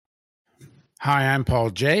Hi, I'm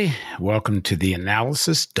Paul Jay. Welcome to the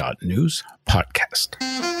theAnalysis.news podcast.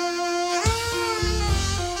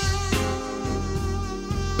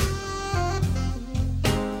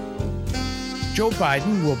 Joe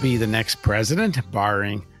Biden will be the next president,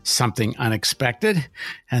 barring something unexpected.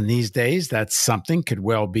 And these days, that something could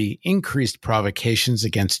well be increased provocations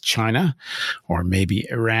against China or maybe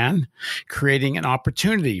Iran, creating an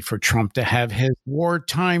opportunity for Trump to have his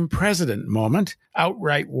wartime president moment.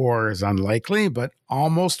 Outright war is unlikely, but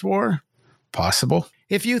almost war, possible.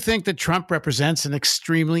 If you think that Trump represents an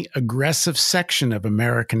extremely aggressive section of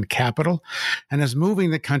American capital and is moving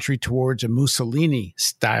the country towards a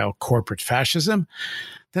Mussolini-style corporate fascism,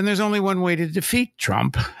 then there's only one way to defeat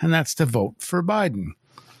Trump, and that's to vote for Biden.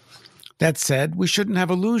 That said, we shouldn't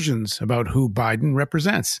have illusions about who Biden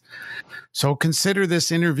represents. So consider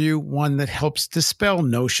this interview one that helps dispel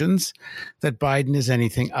notions that Biden is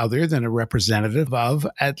anything other than a representative of,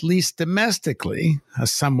 at least domestically, a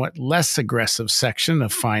somewhat less aggressive section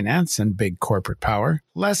of finance and big corporate power.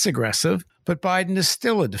 Less aggressive, but Biden is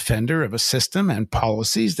still a defender of a system and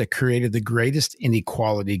policies that created the greatest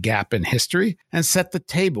inequality gap in history and set the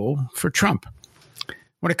table for Trump.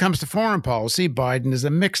 When it comes to foreign policy, Biden is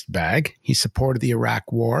a mixed bag. He supported the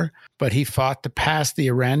Iraq war, but he fought to pass the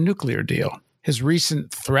Iran nuclear deal. His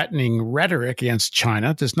recent threatening rhetoric against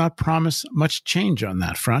China does not promise much change on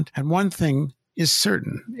that front. And one thing is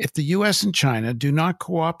certain. If the U.S. and China do not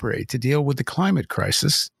cooperate to deal with the climate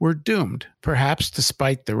crisis, we're doomed. Perhaps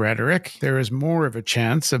despite the rhetoric, there is more of a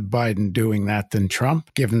chance of Biden doing that than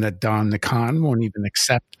Trump, given that Don Khan won't even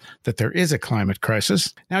accept that there is a climate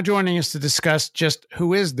crisis. Now joining us to discuss just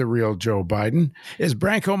who is the real Joe Biden is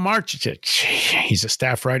Branco Marcetic. He's a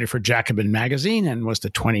staff writer for Jacobin Magazine and was the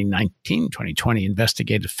 2019-2020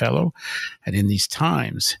 Investigative Fellow at In These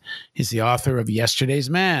Times. He's the author of Yesterday's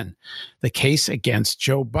Man, The Case Against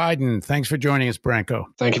Joe Biden. Thanks for joining us, Branco.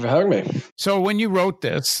 Thank you for having me. So when you wrote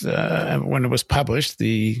this, when it was published,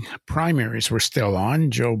 the primaries were still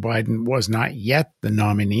on. Joe Biden was not yet the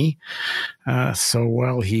nominee. So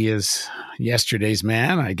while he is yesterday's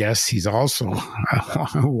man, I guess he's also,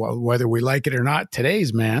 whether we like it or not,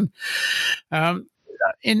 today's man.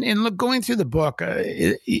 In going through the book,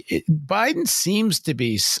 Biden seems to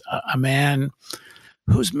be a man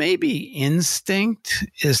whose maybe instinct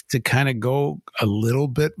is to kind of go a little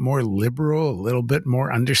bit more liberal, a little bit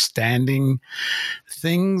more understanding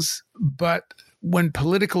things. But when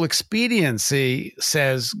political expediency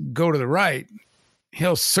says go to the right,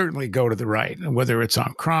 he'll certainly go to the right, whether it's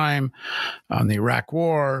on crime, on the Iraq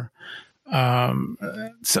war.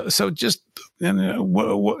 So just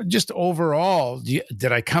overall,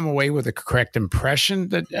 did I come away with a correct impression?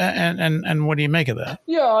 That and what do you make of that?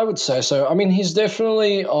 Yeah, I would say so. I mean, he's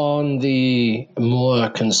definitely on the more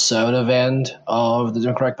conservative end of the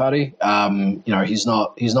Democratic Party. He's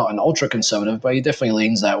not an ultra conservative, but he definitely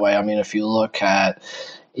leans that way. I mean, if you look at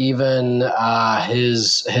even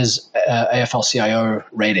his AFL-CIO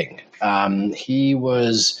rating, he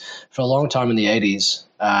was for a long time in the 80s.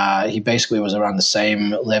 He basically was around the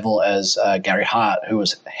same level as Gary Hart, who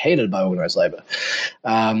was hated by organized labor.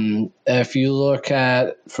 If you look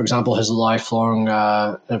at, for example, his lifelong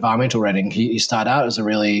environmental rating, he started out as a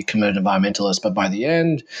really committed environmentalist, but by the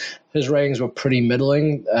end, his ratings were pretty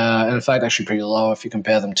middling, and in fact, actually pretty low if you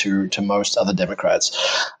compare them to most other Democrats.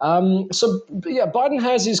 Biden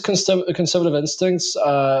has these conservative instincts.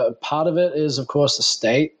 Part of it is, of course, the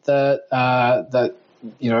state that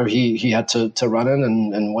he had to run in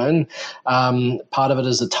and win. Part of it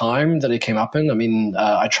is the time that he came up in. I mean,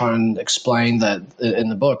 I try and explain that in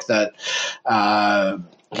the book that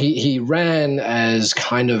he ran as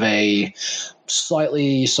kind of a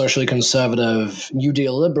slightly socially conservative New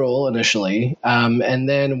Deal liberal initially. And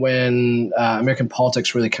then when American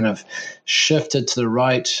politics really kind of shifted to the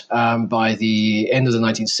right by the end of the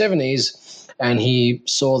 1970s, and he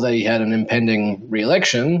saw that he had an impending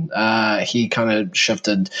re-election, he kind of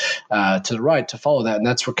shifted to the right to follow that. And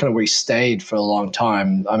that's where he stayed for a long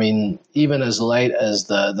time. I mean, even as late as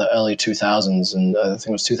the early 2000s, and I think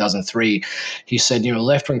it was 2003, he said,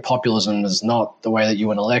 left-wing populism is not the way that you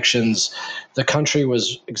win elections. The country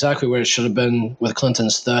was exactly where it should have been with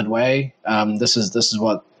Clinton's third way. This is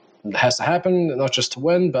what has to happen, not just to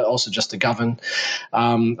win, but also just to govern.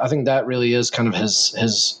 I think that really is kind of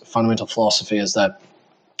his fundamental philosophy, is that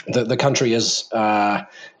the country is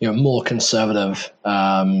more conservative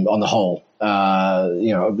on the whole.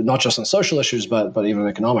 Not just on social issues, but even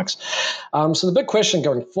economics. So the big question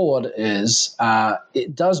going forward is,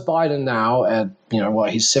 does Biden now at,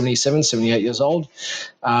 he's 77, 78 years old.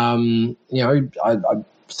 I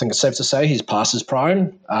think it's safe to say he's past his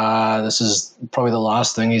prime. This is probably the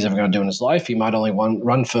last thing he's ever going to do in his life. He might only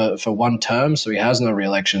run for one term, so he has no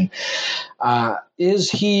re-election.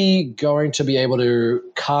 Is he going to be able to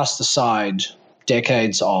cast aside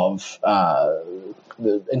decades of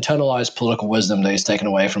the internalized political wisdom that he's taken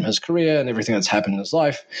away from his career and everything that's happened in his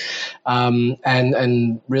life,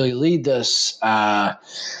 and really lead this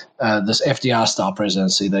this FDR-style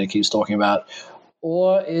presidency that he keeps talking about?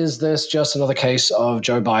 Or is this just another case of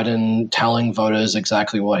Joe Biden telling voters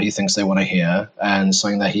exactly what he thinks they want to hear and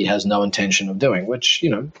something that he has no intention of doing, which,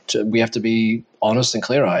 we have to be honest and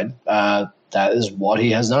clear-eyed. That is what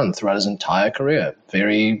he has done throughout his entire career,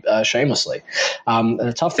 very shamelessly. And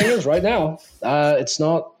the tough thing is right now, it's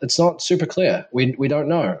not super clear. We don't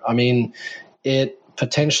know. I mean, it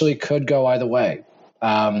potentially could go either way.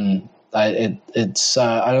 I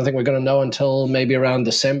don't think we're going to know until maybe around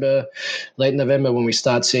December, late November, when we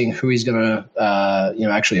start seeing who he's going to,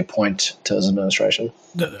 actually appoint to his administration.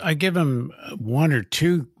 I give him one or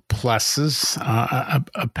two pluses.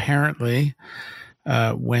 Apparently,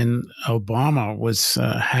 when Obama was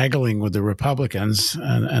haggling with the Republicans,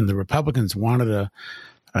 and the Republicans wanted a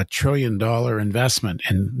 $1 trillion investment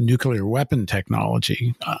in nuclear weapon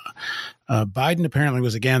technology, Biden apparently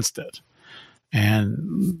was against it.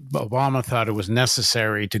 And Obama thought it was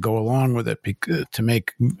necessary to go along with it to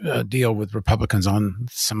make a deal with Republicans on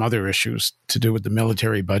some other issues to do with the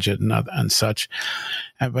military budget and such.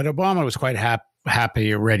 But Obama was quite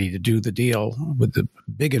happy or ready to do the deal with the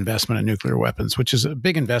big investment in nuclear weapons, which is a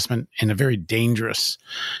big investment in a very dangerous,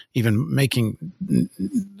 even making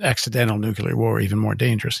accidental nuclear war even more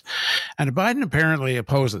dangerous. And Biden apparently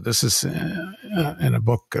opposed it. This is in a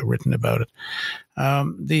book written about it.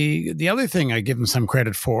 The other thing I give him some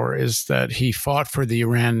credit for is that he fought for the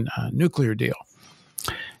Iran nuclear deal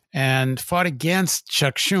and fought against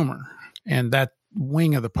Chuck Schumer and that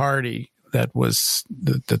wing of the party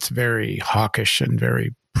that's very hawkish and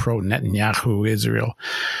very pro-Netanyahu Israel.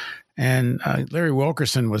 And Larry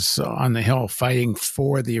Wilkerson was on the Hill fighting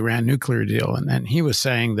for the Iran nuclear deal, and he was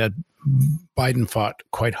saying that Biden fought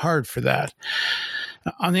quite hard for that.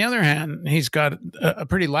 On the other hand, he's got a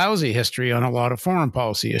pretty lousy history on a lot of foreign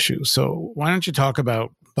policy issues. So why don't you talk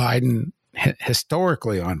about Biden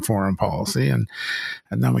historically on foreign policy, and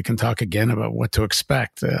then we can talk again about what to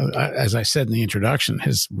expect. As I said in the introduction,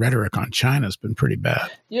 his rhetoric on China has been pretty bad.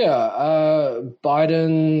 Yeah,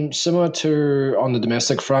 Biden, similar to on the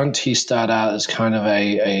domestic front, he started out as kind of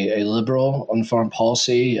a liberal on foreign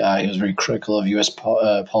policy. He was very critical of U.S.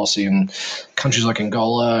 policy in countries like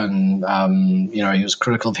Angola, and he was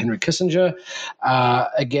critical of Henry Kissinger.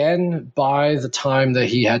 Again, by the time that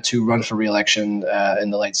he had to run for re-election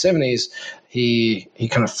in the late 70s, he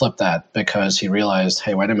kind of flipped that because he realized,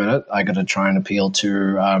 hey, wait a minute, I got to try and appeal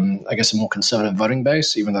to, I guess, a more conservative voting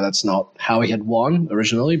base, even though that's not how he had won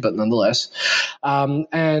originally, but nonetheless.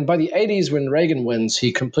 And by the 80s, when Reagan wins,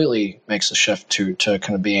 he completely makes a shift to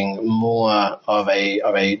kind of being more of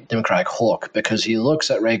a Democratic hawk, because he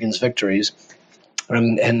looks at Reagan's victories.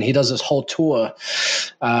 And he does this whole tour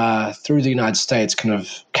through the United States, kind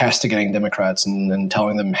of castigating Democrats and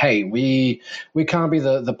telling them, hey, we can't be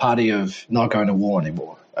the party of not going to war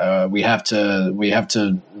anymore. We have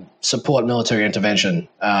to support military intervention,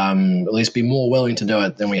 at least be more willing to do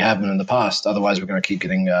it than we have been in the past. Otherwise, we're going to keep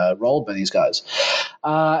getting rolled by these guys.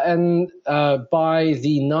 And by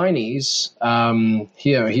the 90s,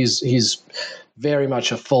 he's very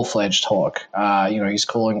much a full-fledged hawk. He's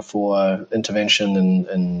calling for intervention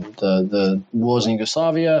in the wars in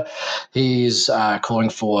Yugoslavia. He's calling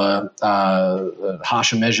for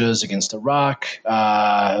harsher measures against Iraq.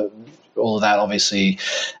 All of that obviously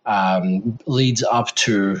leads up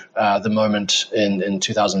to the moment in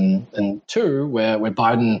 2002 where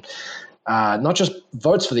Biden not just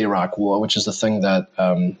votes for the Iraq War, which is the thing that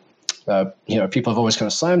people have always kind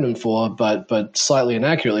of slammed him for, but slightly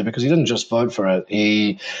inaccurately, because he didn't just vote for it.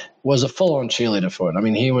 He was a full-on cheerleader for it. I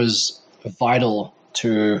mean, he was vital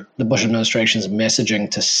to the Bush administration's messaging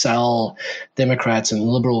to sell Democrats and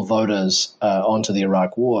liberal voters onto the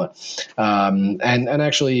Iraq War, and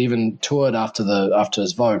actually even toured after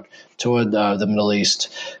his vote, toured the Middle East,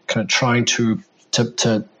 kind of trying to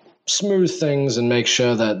smooth things and make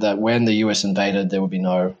sure that when the U.S. invaded, there would be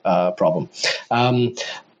no problem.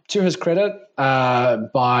 To his credit,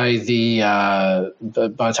 by the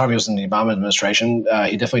time he was in the Obama administration,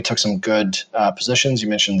 he definitely took some good positions. You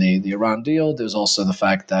mentioned the Iran deal. There's also the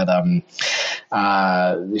fact that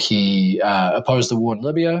he opposed the war in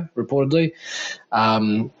Libya, reportedly.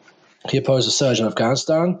 He opposed a surge in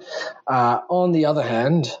Afghanistan. On the other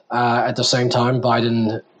hand, at the same time,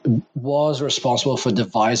 Biden was responsible for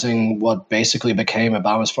devising what basically became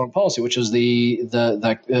Obama's foreign policy, which is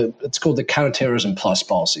it's called the counterterrorism plus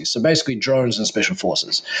policy. So basically, drones and special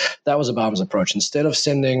forces. That was Obama's approach. Instead of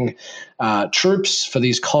sending troops for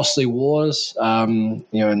these costly wars,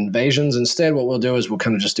 invasions, instead what we'll do is we'll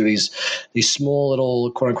kind of just do these small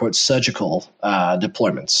little quote unquote surgical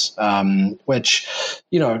deployments, which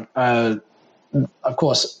of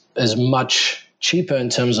course is much cheaper in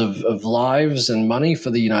terms of lives and money for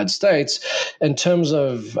the United States. In terms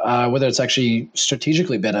of whether it's actually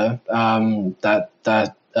strategically better,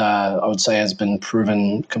 that I would say has been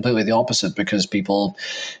proven completely the opposite, because people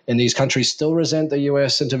in these countries still resent the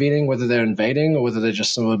U.S. intervening, whether they're invading or whether they're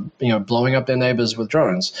just blowing up their neighbors with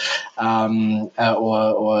drones,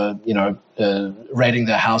 or raiding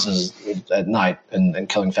their houses at night and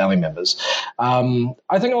killing family members.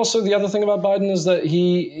 I think also the other thing about Biden is that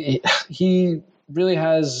he really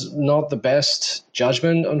has not the best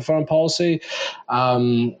judgment on foreign policy.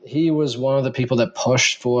 He was one of the people that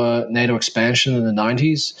pushed for NATO expansion in the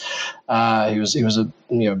 90s. He was a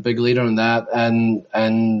big leader in that, and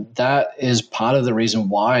that is part of the reason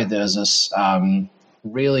why there's this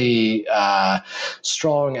really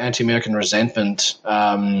strong anti-American resentment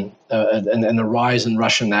and the rise in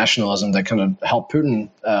Russian nationalism that kind of helped Putin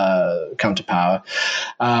come to power.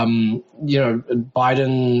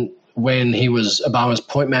 Biden, when he was Obama's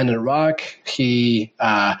point man in Iraq, he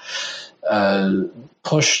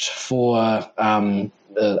pushed for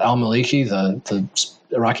al-Maliki, the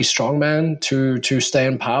Iraqi strongman, to stay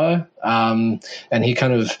in power, and he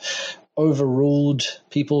kind of overruled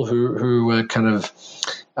people who were kind of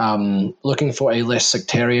looking for a less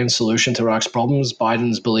sectarian solution to Iraq's problems.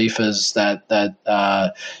 Biden's belief is that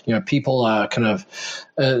people are kind of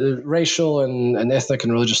racial and ethnic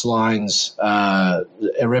and religious lines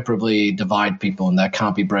irreparably divide people, and that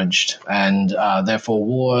can't be bridged. And therefore,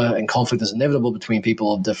 war and conflict is inevitable between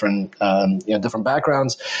people of different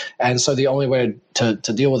backgrounds. And so the only way to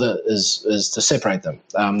deal with it is to separate them.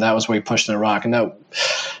 That was where he pushed in Iraq, and that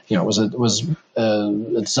was a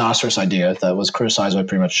disastrous idea that was criticized by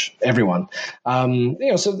pretty much everyone.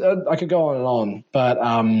 So I could go on and on, but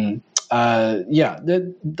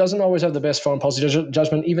it doesn't always have the best foreign policy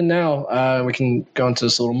judgment. Even now, we can go into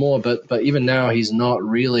this a little more, but even now, he's not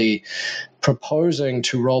really proposing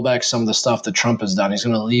to roll back some of the stuff that Trump has done. He's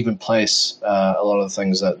going to leave in place a lot of the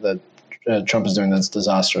things that Trump is doing that's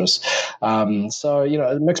disastrous. A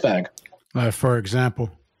mixed bag. For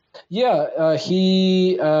example? Yeah,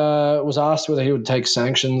 he was asked whether he would take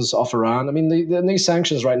sanctions off Iran. I mean, these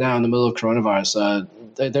sanctions right now in the middle of coronavirus,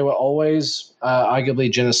 they were always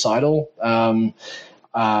arguably genocidal.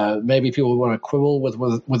 Maybe people want to quibble with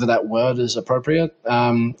whether that word is appropriate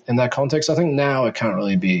in that context. I think now it can't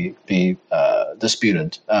really be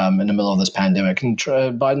disputed in the middle of this pandemic. And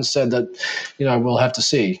Biden said that, we'll have to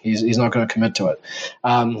see. He's not going to commit to it.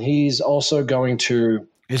 He's also going to.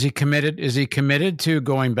 Is he committed? Is he committed to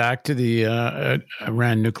going back to the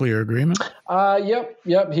Iran nuclear agreement?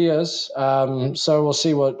 Yep, he is. So we'll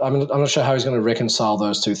see I'm not sure how he's going to reconcile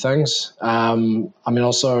those two things.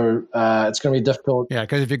 Also, it's going to be difficult. Yeah,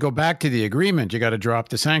 because if you go back to the agreement, you got to drop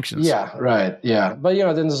the sanctions. Yeah, right. Yeah, but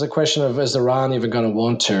then there's a question of, is Iran even going to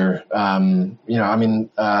want to?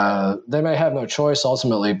 They may have no choice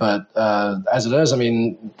ultimately, but as it is,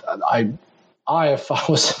 if I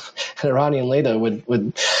was an Iranian leader, would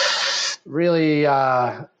really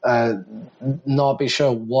not be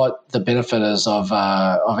sure what the benefit is of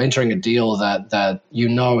entering a deal that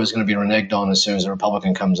is going to be reneged on as soon as a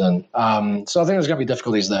Republican comes in. So I think there's going to be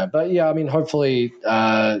difficulties there. But hopefully,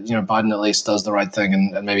 Biden at least does the right thing,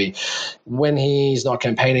 and maybe when he's not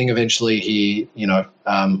campaigning, eventually he,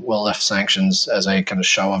 will lift sanctions as a kind of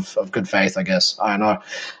show of good faith, I guess. I don't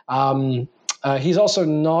know. He's also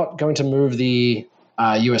not going to move the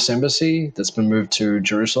U.S. embassy that's been moved to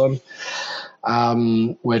Jerusalem,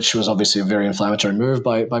 which was obviously a very inflammatory move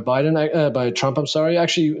by Trump. I'm sorry,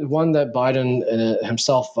 actually one that Biden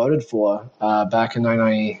himself voted for back in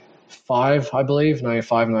 1995, I believe,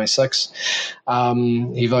 95 and 96.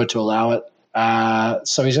 He voted to allow it.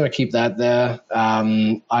 So he's going to keep that there.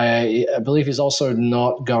 I believe he's also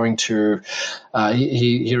not going to.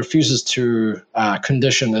 He refuses to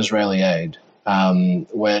condition Israeli aid.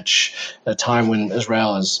 Which at a time when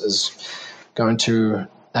Israel is going to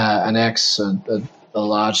annex a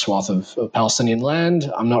large swath of Palestinian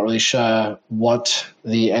land, I'm not really sure what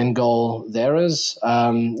the end goal there is.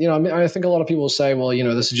 I think a lot of people will say, well,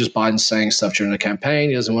 this is just Biden saying stuff during the campaign.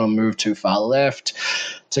 He doesn't want to move too far left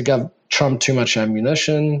to give Trump too much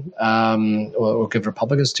ammunition, or give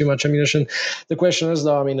Republicans too much ammunition. The question is,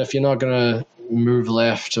 though, if you're not going to move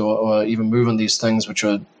left or even move on these things which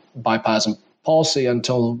are bipartisan policy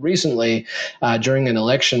until recently during an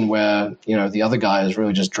election where, the other guy is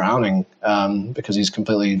really just drowning because he's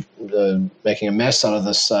completely making a mess out of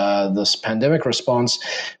this pandemic response.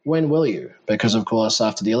 When will you? Because, of course,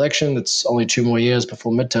 after the election, it's only 2 more years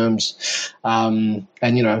before midterms. And,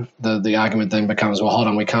 the argument then becomes, well, hold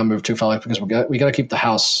on, we can't move too far left because we got to keep the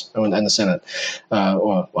House and the Senate. At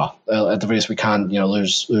the very least, we can't,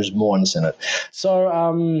 lose more in the Senate.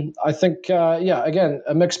 So I think, again,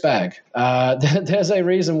 a mixed bag. There's a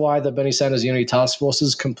reason why the Bernie Sanders Unity Task Force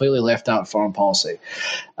is completely left out foreign policy.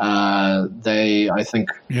 I think...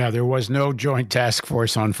 Yeah, there was no joint task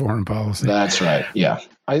force on foreign policy. That's right, yeah.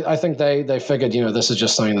 I think they figured, this is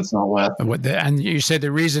just something that's not worth. And you say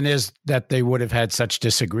the reason is that they would have had such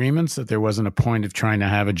disagreements that there wasn't a point of trying to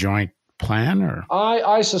have a joint plan? Or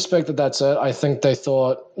I suspect that that's it. I think they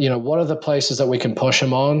thought, what are the places that we can push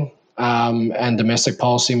him on? And domestic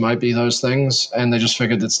policy might be those things. And they just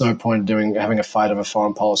figured it's no point having a fight over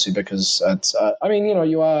foreign policy because it's,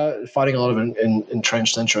 you are fighting a lot of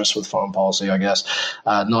entrenched interests with foreign policy, I guess,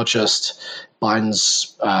 not just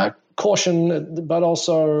Biden's caution, but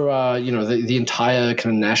also, the entire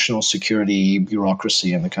kind of national security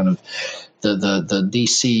bureaucracy and the kind of the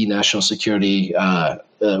DC national security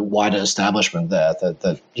wider establishment there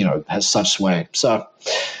that has such sway. So,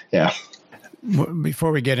 yeah.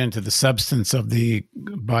 Before we get into the substance of the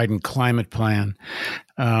Biden climate plan,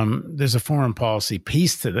 there's a foreign policy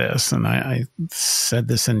piece to this, and I said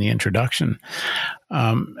this in the introduction.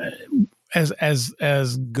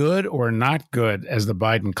 As good or not good as the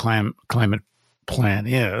Biden climate plan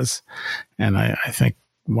is, and I think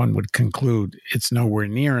one would conclude it's nowhere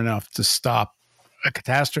near enough to stop a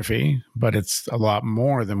catastrophe, but it's a lot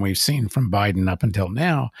more than we've seen from Biden up until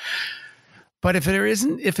now. But if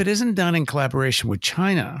it isn't done in collaboration with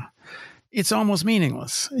China, it's almost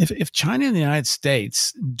meaningless. If China and the United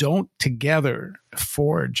States don't together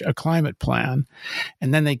forge a climate plan,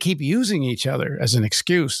 and then they keep using each other as an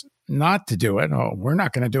excuse not to do it, oh, we're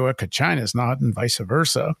not going to do it because China's not, and vice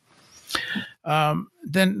versa,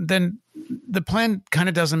 then the plan kind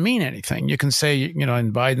of doesn't mean anything. You can say,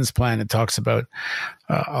 in Biden's plan, it talks about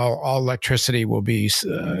all electricity will be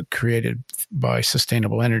created by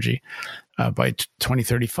sustainable energy by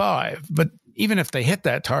 2035. But even if they hit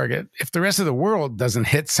that target, if the rest of the world doesn't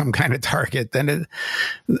hit some kind of target, then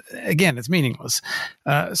it's meaningless.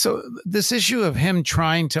 So this issue of him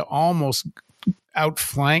trying to almost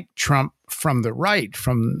outflank Trump from the right,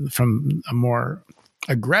 from a more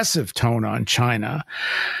aggressive tone on China,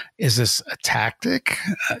 is this a tactic?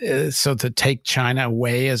 So to take China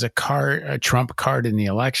away as a Trump card in the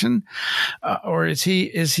election, or is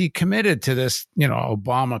he committed to this,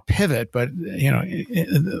 Obama pivot? But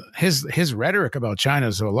his rhetoric about China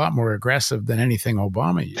is a lot more aggressive than anything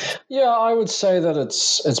Obama used. Yeah, I would say that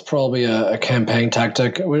it's probably a campaign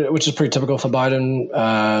tactic, which is pretty typical for Biden.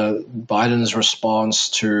 Biden's response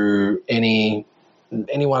to anyone,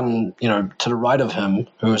 to the right of him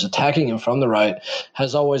who is attacking him from the right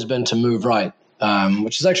has always been to move right,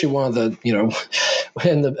 which is actually one of the,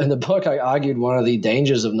 in the book, I argued one of the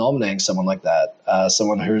dangers of nominating someone like that,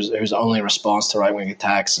 someone whose only response to right-wing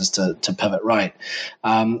attacks is to pivot right.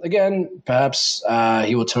 Again, perhaps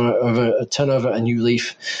he will turn over a new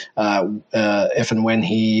leaf if and when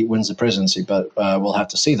he wins the presidency, but we'll have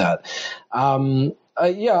to see that. The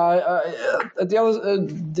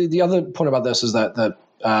other point about this is that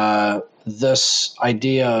this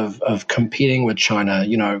idea of competing with China,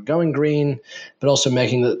 going green, but also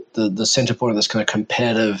making the center point of this kind of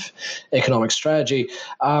competitive economic strategy,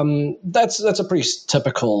 that's a pretty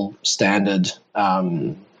typical standard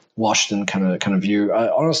Washington kind of view.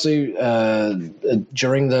 Honestly,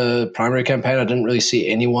 during the primary campaign, I didn't really see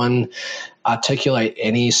anyone articulate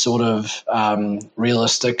any sort of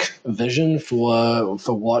realistic vision for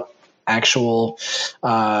what actual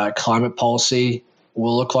climate policy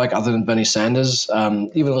will look like other than Bernie Sanders.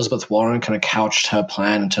 Even Elizabeth Warren kind of couched her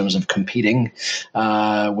plan in terms of competing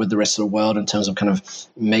with the rest of the world, in terms of kind of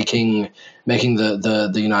making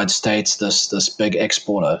the United States this big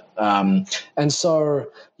exporter. And so,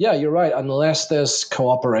 yeah, you're right. Unless there's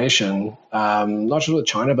cooperation, not just with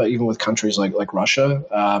China, but even with countries like Russia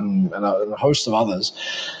and a host of others,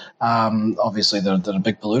 obviously that are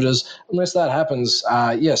big polluters. Unless that happens,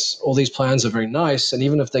 yes, all these plans are very nice, and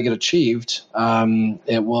even if they get achieved,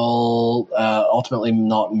 it will ultimately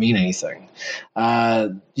not mean anything.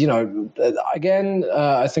 Again,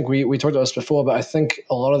 I think we talked about this before, but I think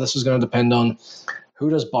a lot of this is going to depend on who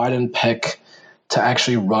does Biden pick to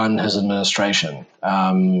actually run his administration.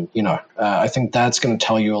 I think that's going to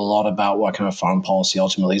tell you a lot about what kind of foreign policy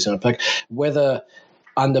ultimately he's going to pick. Whether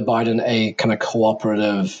under Biden a kind of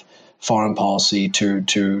cooperative foreign policy to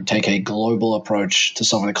take a global approach to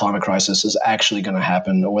solving the climate crisis is actually going to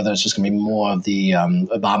happen, or whether it's just going to be more of the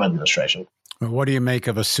Obama administration. What do you make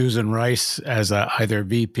of a Susan Rice as either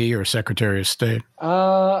VP or Secretary of State?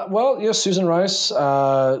 Susan Rice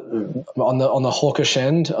on the hawkish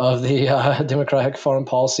end of the Democratic foreign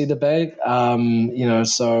policy debate.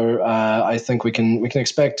 I think we can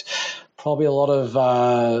expect probably a lot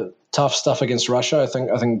of tough stuff against Russia. I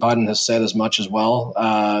think Biden has said as much as well.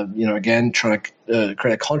 Again, trying to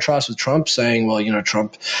create a contrast with Trump, saying, well,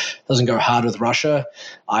 Trump doesn't go hard with Russia.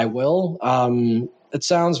 I will. It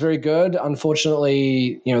sounds very good.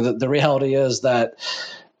 Unfortunately, the reality is that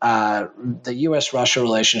the U.S.-Russia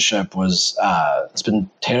relationship it's been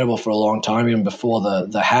terrible for a long time, even before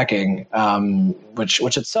the hacking, which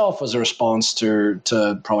itself was a response to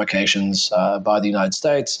provocations by the United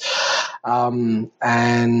States.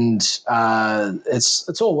 It's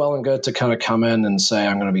all well and good to kind of come in and say,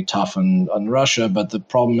 I'm going to be tough on Russia, but the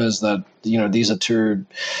problem is that these are two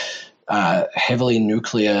heavily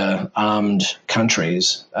nuclear armed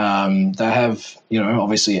countries that have,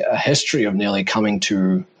 obviously a history of nearly coming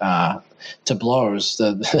to blows,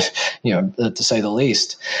 to say the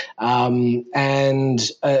least. Right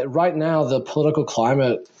now, the political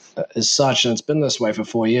climate is such, and it's been this way for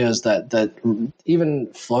 4 years, that even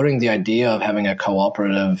floating the idea of having a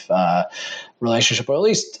cooperative relationship, or at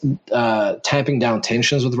least tamping down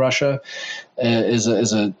tensions with Russia, is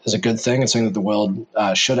a good thing. It's something that the world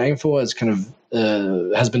should aim for. It's kind of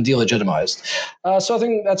has been delegitimized. So I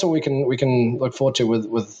think that's what we can look forward to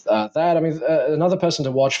with that. I mean, another person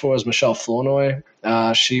to watch for is Michelle Flournoy.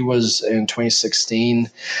 She was in 2016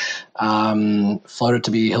 floated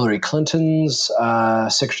to be Hillary Clinton's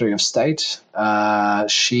Secretary of State.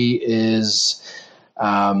 She is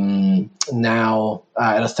now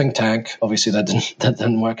at a think tank. Obviously, that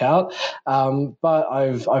didn't work out. But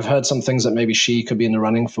I've heard some things that maybe she could be in the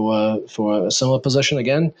running for a similar position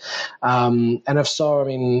again. And if so, I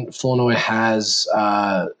mean, Flournoy has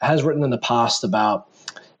written in the past about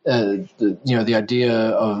the idea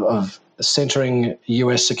of centering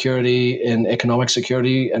U.S. security in economic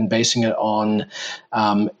security and basing it on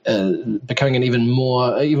becoming an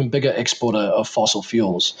even bigger exporter of fossil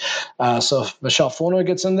fuels. So if Michelle Flournoy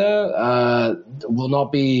gets in there, will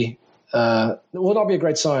not be a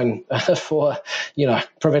great sign for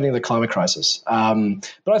preventing the climate crisis.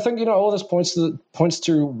 But I think all this points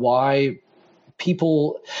to why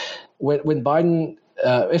people, when Biden,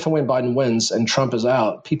 if and when Biden wins and Trump is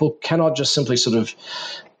out, people cannot just simply sort of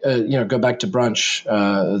go back to brunch,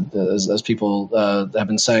 as people have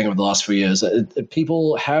been saying over the last few years.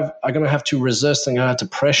 People are going to have to resist and going to have to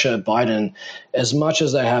pressure Biden as much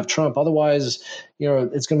as they have Trump. Otherwise,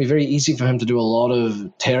 it's going to be very easy for him to do a lot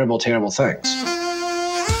of terrible, terrible things.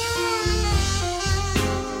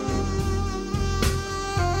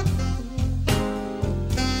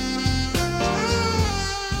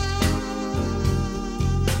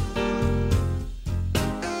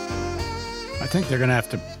 I think they're going to have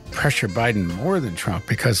to pressure Biden more than Trump,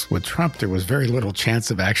 because with Trump, there was very little chance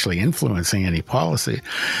of actually influencing any policy.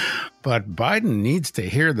 But Biden needs to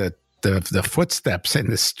hear the footsteps in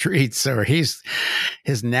the streets, or his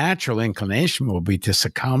natural inclination will be to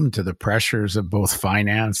succumb to the pressures of both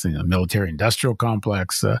finance and the military-industrial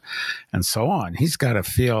complex and so on. He's got to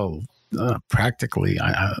feel practically,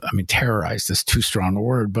 I mean, terrorized is too strong a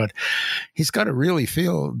word, but he's got to really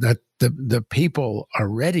feel that the people are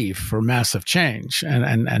ready for massive change.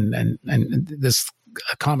 And this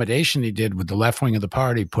accommodation he did with the left wing of the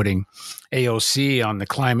party, putting AOC on the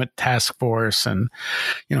climate task force and,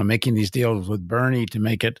 making these deals with Bernie to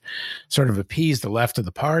make it sort of appease the left of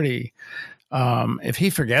the party. If he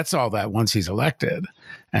forgets all that once he's elected,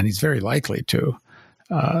 and he's very likely to,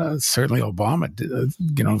 certainly Obama,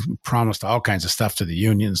 promised all kinds of stuff to the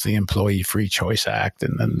unions, the Employee Free Choice Act,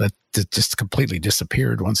 and then that just completely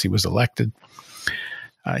disappeared once he was elected.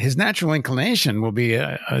 His natural inclination will be,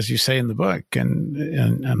 as you say in the book and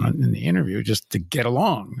in the interview, just to get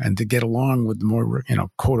along with the more,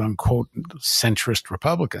 quote unquote, centrist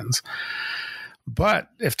Republicans. But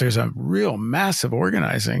if there's a real massive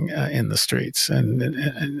organizing in the streets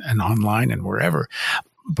and online and wherever,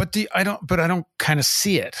 I don't kind of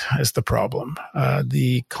see it as the problem.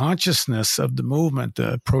 The consciousness of the movement,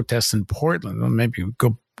 the protests in Portland,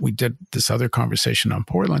 we did this other conversation on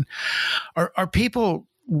Portland. Are people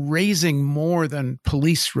raising more than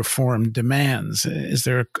police reform demands? Is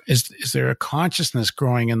there a consciousness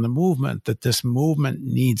growing in the movement that this movement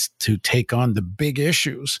needs to take on the big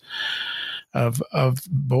issues of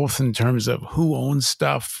both in terms of who owns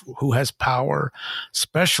stuff, who has power,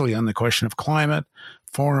 especially on the question of climate,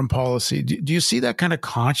 foreign policy? Do you see that kind of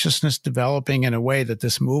consciousness developing in a way that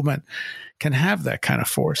this movement can have that kind of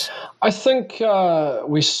force? I think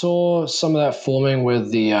we saw some of that forming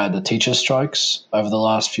with the teacher strikes over the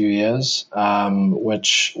last few years,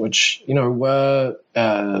 which were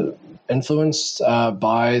influenced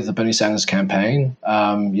by the Bernie Sanders campaign.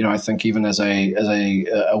 I think even as a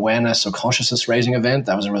awareness or consciousness raising event,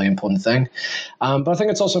 that was a really important thing. But I think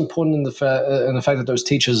it's also important in the fact that those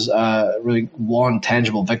teachers really won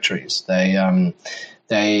tangible victories. They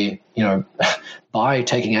by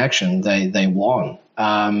taking action, they won.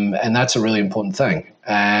 And that's a really important thing.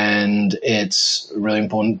 And it's really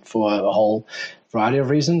important for a whole variety of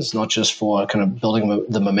reasons, not just for kind of building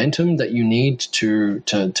the momentum that you need to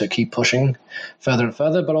keep pushing further and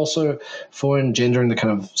further, but also for engendering the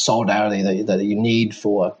kind of solidarity that you need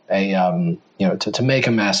for to make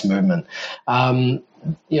a mass movement. I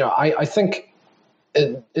think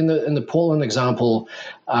in the Portland example,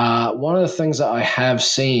 one of the things that I have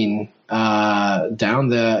seen down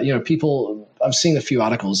there, people, I've seen a few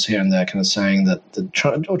articles here and there kind of saying that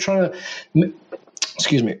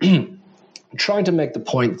trying to make the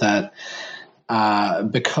point that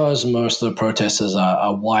because most of the protesters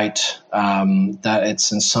are white, that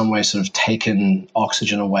it's in some way sort of taken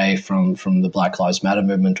oxygen away from the Black Lives Matter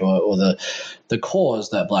movement or the cause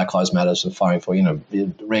that Black Lives Matter is fighting for,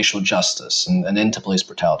 racial justice and end to police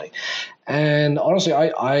brutality. And honestly,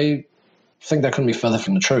 I think that couldn't be further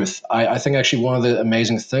from the truth. I think actually one of the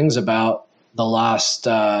amazing things about the last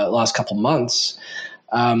couple months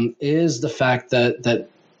is the fact that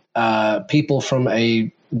people from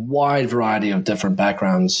a wide variety of different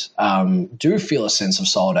backgrounds do feel a sense of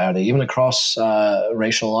solidarity, even across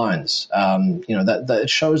racial lines. That it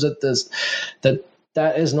shows that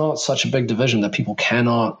that is not such a big division, that people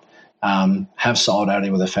cannot have solidarity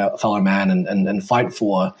with a fellow man and fight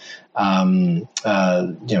for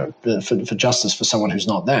justice for someone who's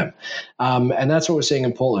not them. And that's what we're seeing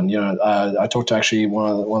in Portland. I talked to actually one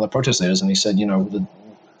of the protest leaders, and he said,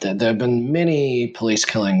 there have been many police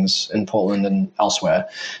killings in Portland and elsewhere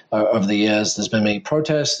over the years. There's been many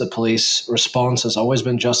protests. The police response has always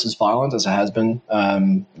been just as violent as it has been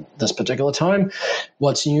this particular time.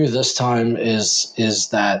 What's new this time is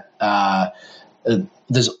that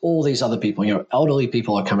there's all these other people, elderly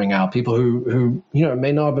people are coming out, people who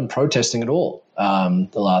may not have been protesting at all the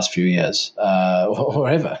last few years or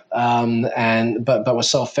ever, but were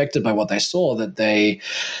so affected by what they saw that they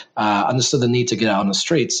understood the need to get out on the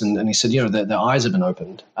streets. And he said, their eyes have been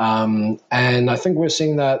opened. And I think we're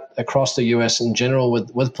seeing that across the U.S. in general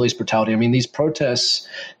with police brutality. I mean, these protests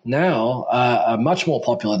now are much more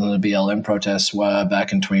popular than the BLM protests were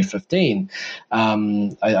back in 2015.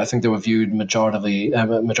 I think they were viewed majority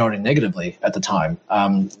negatively at the time.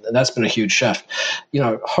 That's been a huge shift.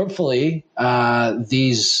 Hopefully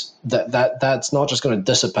that's not just going to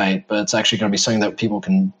dissipate, but it's actually going to be something that people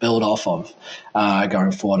can build off of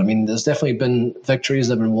going forward. I mean, there's definitely been victories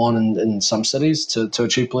that have been won in some cities to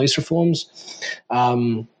achieve police reforms.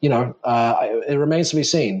 It remains to be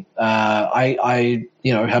seen. I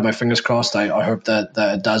have my fingers crossed. I hope that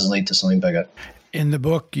it does lead to something bigger. In the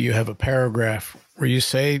book, you have a paragraph where you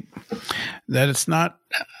say that it's not,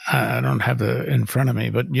 I don't have it in front of me,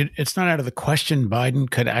 but it's not out of the question Biden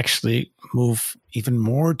could actually move even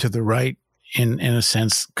more to the right, in a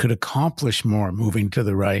sense, could accomplish more moving to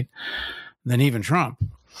the right than even Trump.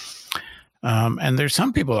 And there's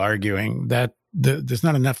some people arguing that there's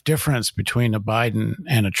not enough difference between a Biden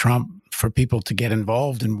and a Trump for people to get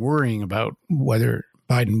involved in worrying about whether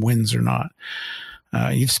Biden wins or not.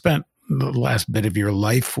 You've spent the last bit of your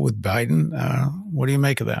life with Biden. What do you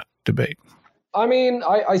make of that debate? I mean,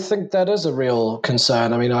 I think that is a real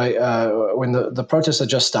concern. I mean, when the protests had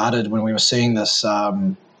just started, when we were seeing this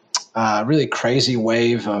really crazy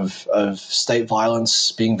wave of state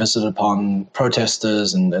violence being visited upon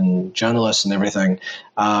protesters and journalists and everything,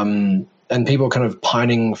 and people kind of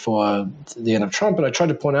pining for the end of Trump. And I tried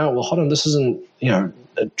to point out, well, hold on, this isn't,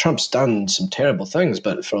 Trump's done some terrible things,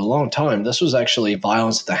 but for a long time, this was actually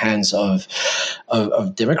violence at the hands of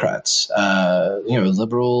Democrats,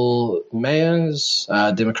 liberal mayors,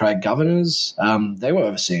 Democratic governors. They were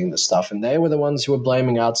overseeing this stuff, and they were the ones who were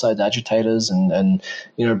blaming outside agitators and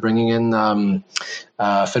bringing in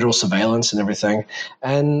federal surveillance and everything.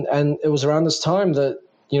 And it was around this time that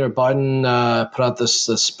Biden put out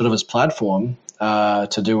this bit of his platform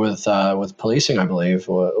to do with policing, I believe,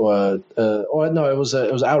 or no, it was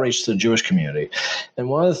outreach to the Jewish community, and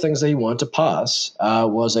one of the things that he wanted to pass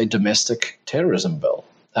was a domestic terrorism bill.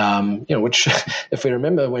 Which, if we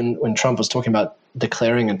remember, when Trump was talking about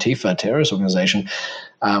declaring Antifa a terrorist organization,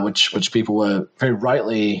 which people were very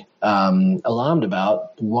rightly alarmed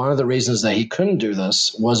about, one of the reasons that he couldn't do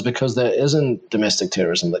this was because there isn't domestic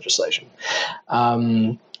terrorism legislation.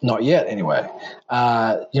 Not yet, anyway.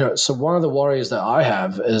 So one of the worries that I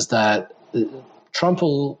have is that Trump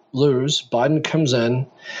will lose, Biden comes in,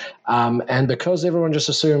 and because everyone just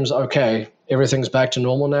assumes, okay, everything's back to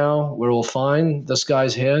normal now, we're all fine, this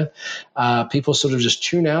guy's here, people sort of just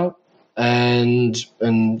tune out and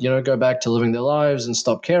go back to living their lives and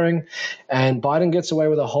stop caring. And Biden gets away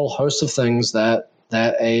with a whole host of things that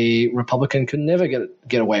a Republican could never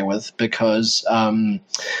get away with because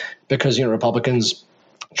Republicans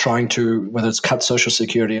trying to, whether it's cut Social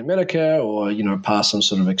Security and Medicare or pass some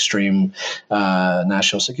sort of extreme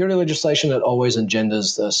national security legislation, that always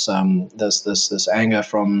engenders this anger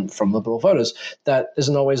from liberal voters that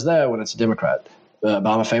isn't always there when it's a Democrat.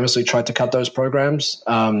 Obama famously tried to cut those programs.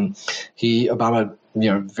 Obama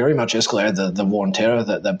very much escalated the war on terror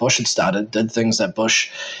that Bush had started, did things that Bush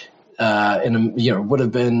would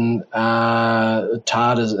have been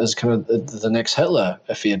tarred as kind of the next Hitler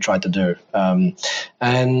if he had tried to do.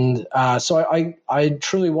 So I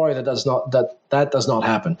truly worry that does not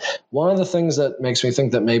happen. One of the things that makes me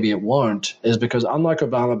think that maybe it won't is because, unlike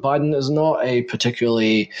Obama, Biden is not a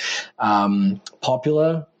particularly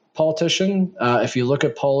popular politician. If you look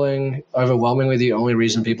at polling, overwhelmingly the only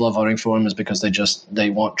reason people are voting for him is because they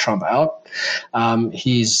want Trump out.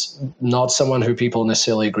 He's not someone who people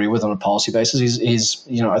necessarily agree with on a policy basis. He's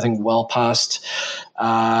I think well past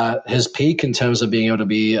his peak in terms of being able to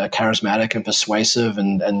be a charismatic and persuasive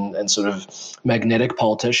and sort of magnetic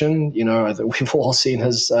politician. We've all seen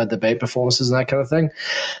his debate performances and that kind of thing.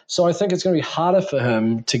 So I think it's going to be harder for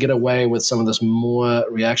him to get away with some of this more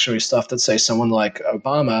reactionary stuff that, say, someone like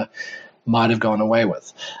Obama might have gone away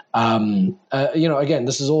with. Again,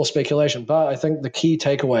 this is all speculation, but I think the key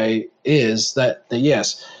takeaway is that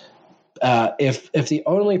yes, if the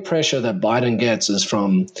only pressure that Biden gets is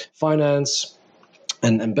from finance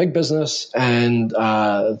and big business and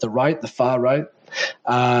the far right,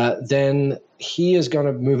 then he is going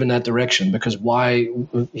to move in that direction because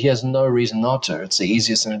he has no reason not to. It's the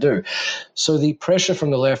easiest thing to do. So the pressure from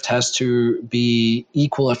the left has to be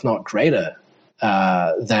equal, if not greater,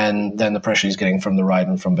 than the pressure he's getting from the right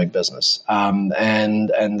and from big business. And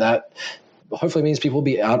that hopefully means people will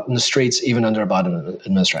be out in the streets even under a Biden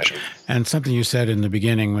administration. And something you said in the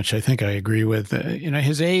beginning, which I think I agree with,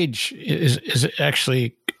 his age is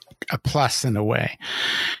actually a plus in a way.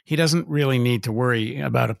 He doesn't really need to worry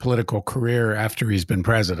about a political career after he's been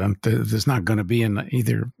president. There's not going to be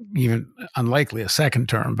even unlikely a second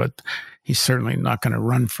term, but he's certainly not going to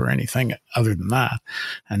run for anything other than that,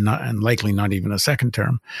 and likely not even a second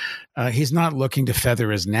term. He's not looking to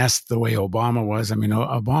feather his nest the way Obama was. I mean,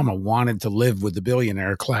 Obama wanted to live with the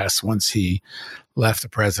billionaire class once he left the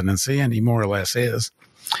presidency, and he more or less is.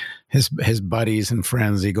 His buddies and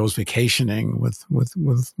friends, he goes vacationing with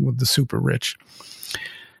the super rich.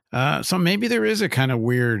 So maybe there is a kind of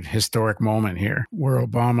weird historic moment here where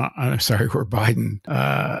Biden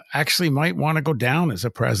actually might want to go down as a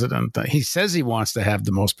president. He says he wants to have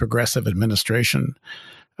the most progressive administration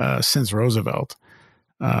since Roosevelt.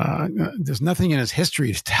 There's nothing in his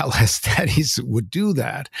history to tell us that he would do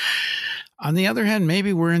that. On the other hand,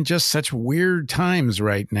 maybe we're in just such weird times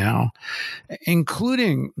right now,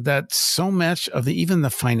 including that so much of even the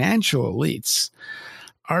financial elites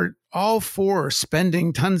are all for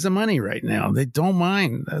spending tons of money right now. They don't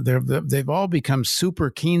mind. They've all become super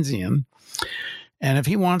Keynesian. And if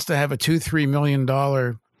he wants to have a $2-3 million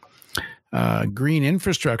green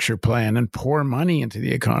infrastructure plan and pour money into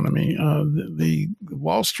the economy, the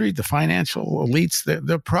Wall Street, the financial elites,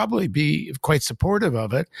 they'll probably be quite supportive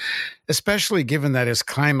of it, especially given that his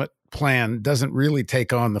climate plan doesn't really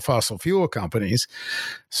take on the fossil fuel companies.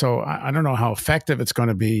 So I don't know how effective it's going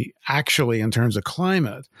to be actually in terms of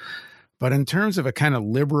climate, but in terms of a kind of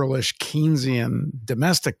liberalish Keynesian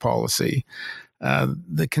domestic policy,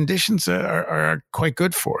 the conditions are quite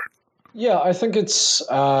good for it. Yeah, I think it's,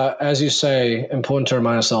 as you say, important to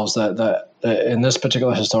remind ourselves that in this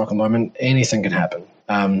particular historical moment, anything can happen.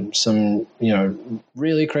 Some,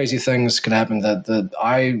 really crazy things could happen that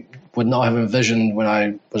I would not have envisioned when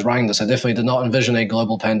I was writing this. I definitely did not envision a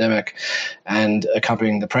global pandemic and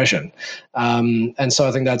accompanying depression. And so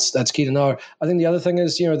I think that's key to know. I think the other thing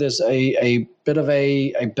is, there's a bit of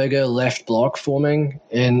a bigger left bloc forming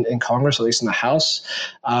in Congress, at least in the House.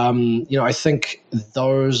 I think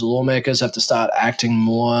those lawmakers have to start acting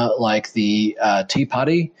more like the Tea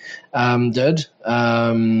Party did,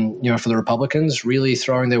 for the Republicans, really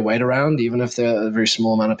throwing their weight around, even if they're a very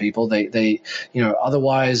small amount of people. They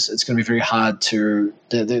otherwise it's going to be very hard to.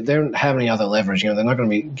 They don't have any other leverage. They're not going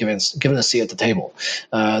to be given a seat at the table.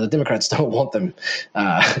 The Democrats don't want them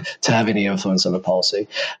to have any influence on the policy.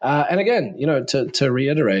 And again, to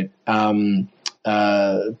reiterate.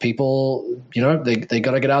 People, they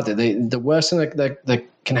got to get out there. The worst thing that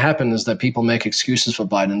can happen is that people make excuses for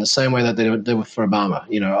Biden in the same way that they did for Obama.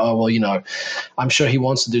 I'm sure he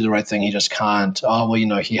wants to do the right thing. He just can't.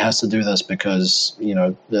 He has to do this because, he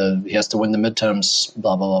has to win the midterms,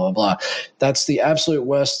 blah, blah, blah, blah, blah. That's the absolute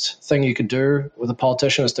worst thing you could do with a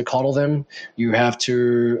politician is to coddle them. You have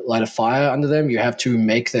to light a fire under them. You have to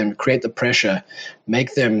make them create the pressure,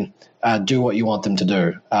 make them do what you want them to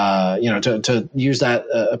do. To use that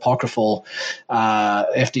apocryphal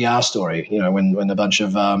FDR story, when a bunch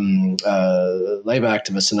of labor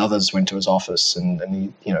activists and others went to his office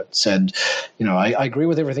and he said, I agree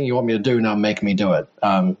with everything you want me to do, now make me do it.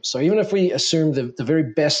 So even if we assume the very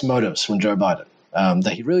best motives from Joe Biden,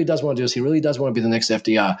 that he really does want to do this, he really does want to be the next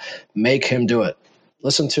FDR, make him do it.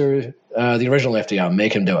 Listen to the original FDR,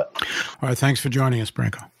 make him do it. All right, thanks for joining us,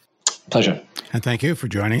 Branco. Pleasure. And thank you for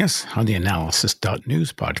joining us on the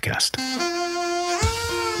theAnalysis.news podcast.